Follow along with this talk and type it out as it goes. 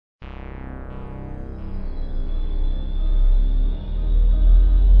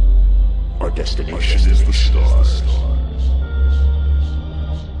destination is the stars.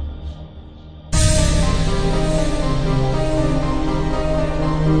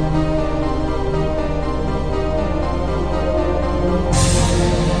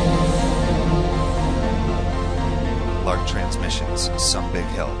 Lark Transmissions, Some Big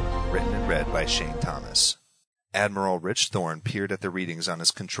Help, written and read by Shane Thomas. Admiral Rich Thorne peered at the readings on his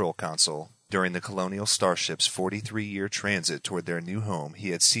control console. During the Colonial Starship's 43-year transit toward their new home,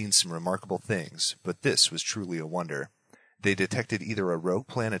 he had seen some remarkable things, but this was truly a wonder. They detected either a rogue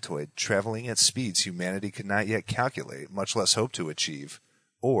planetoid traveling at speeds humanity could not yet calculate, much less hope to achieve,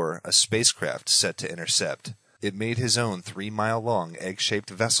 or a spacecraft set to intercept. It made his own 3-mile-long egg-shaped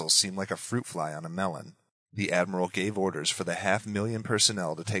vessel seem like a fruit fly on a melon. The Admiral gave orders for the 500,000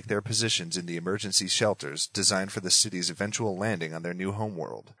 personnel to take their positions in the emergency shelters designed for the city's eventual landing on their new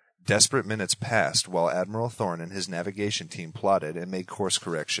homeworld. Desperate minutes passed while Admiral Thorne and his navigation team plotted and made course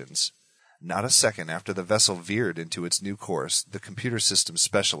corrections. Not a second after the vessel veered into its new course, the computer systems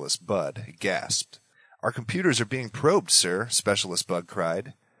specialist, Bud, gasped. "Our computers are being probed, sir," Specialist Bud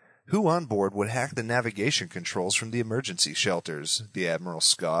cried. "Who on board would hack the navigation controls from the emergency shelters?" the Admiral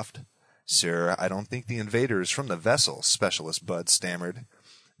scoffed. "Sir, I don't think the invader is from the vessel," Specialist Bud stammered.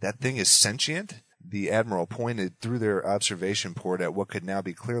 "That thing is sentient?" The Admiral pointed through their observation port at what could now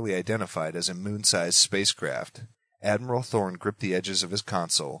be clearly identified as a moon-sized spacecraft. Admiral Thorne gripped the edges of his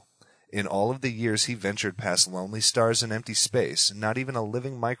console. In all of the years he ventured past lonely stars and empty space, not even a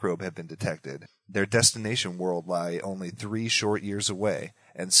living microbe had been detected. Their destination world lay only 3 short years away,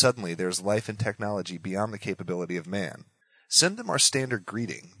 and suddenly there's life and technology beyond the capability of man. "Send them our standard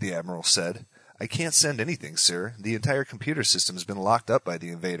greeting," the Admiral said. "I can't send anything, sir. The entire computer system's been locked up by the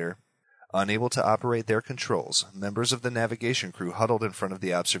invader." Unable to operate their controls, members of the navigation crew huddled in front of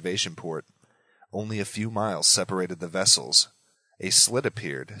the observation port. Only a few miles separated the vessels. A slit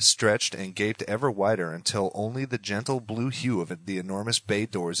appeared, stretched and gaped ever wider until only the gentle blue hue of the enormous bay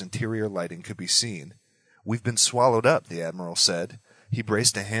door's interior lighting could be seen. "We've been swallowed up," the Admiral said. He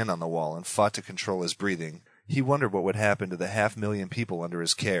braced a hand on the wall and fought to control his breathing. He wondered what would happen to the 500,000 people under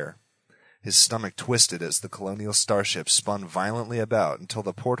his care. His stomach twisted as the Colonial Starship spun violently about until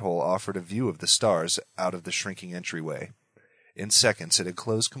the porthole offered a view of the stars out of the shrinking entryway. In seconds it had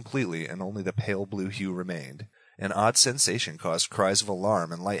closed completely and only the pale blue hue remained. An odd sensation caused cries of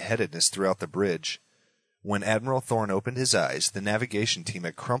alarm and lightheadedness throughout the bridge. When Admiral Thorne opened his eyes, the navigation team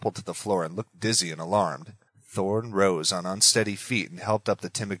had crumpled to the floor and looked dizzy and alarmed. Thorne rose on unsteady feet and helped up the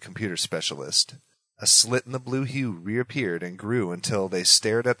timid computer specialist. A slit in the blue hue reappeared and grew until they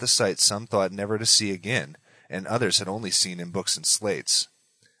stared at the sight some thought never to see again, and others had only seen in books and slates.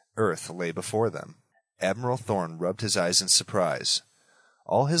 Earth lay before them. Admiral Thorne rubbed his eyes in surprise.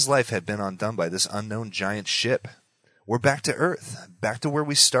 All his life had been undone by this unknown giant ship. "We're back to Earth, back to where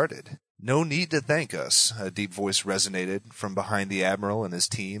we started. No need to thank us," a deep voice resonated from behind the Admiral and his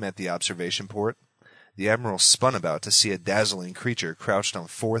team at the observation port. The Admiral spun about to see a dazzling creature crouched on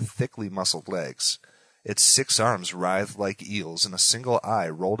 4 thickly muscled legs. Its 6 arms writhed like eels, and a single eye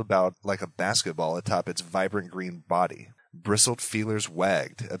rolled about like a basketball atop its vibrant green body. Bristled feelers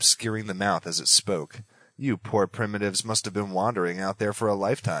wagged, obscuring the mouth as it spoke. "You poor primitives must have been wandering out there for a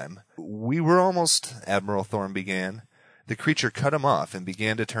lifetime." "We were almost," Admiral Thorne began. The creature cut him off and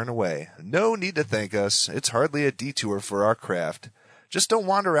began to turn away. "No need to thank us. It's hardly a detour for our craft. Just don't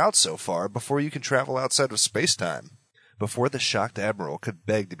wander out so far before you can travel outside of space-time." Before the shocked Admiral could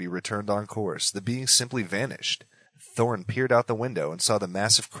beg to be returned on course, the being simply vanished. Thorne peered out the window and saw the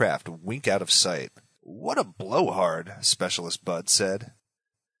massive craft wink out of sight. "What a blowhard," Specialist Bud said.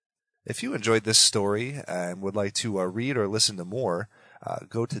 If you enjoyed this story and would like to read or listen to more,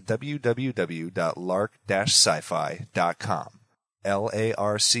 go to www.lark-sci-fi.com.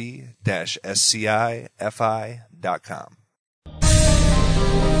 larc-sci-fi.com.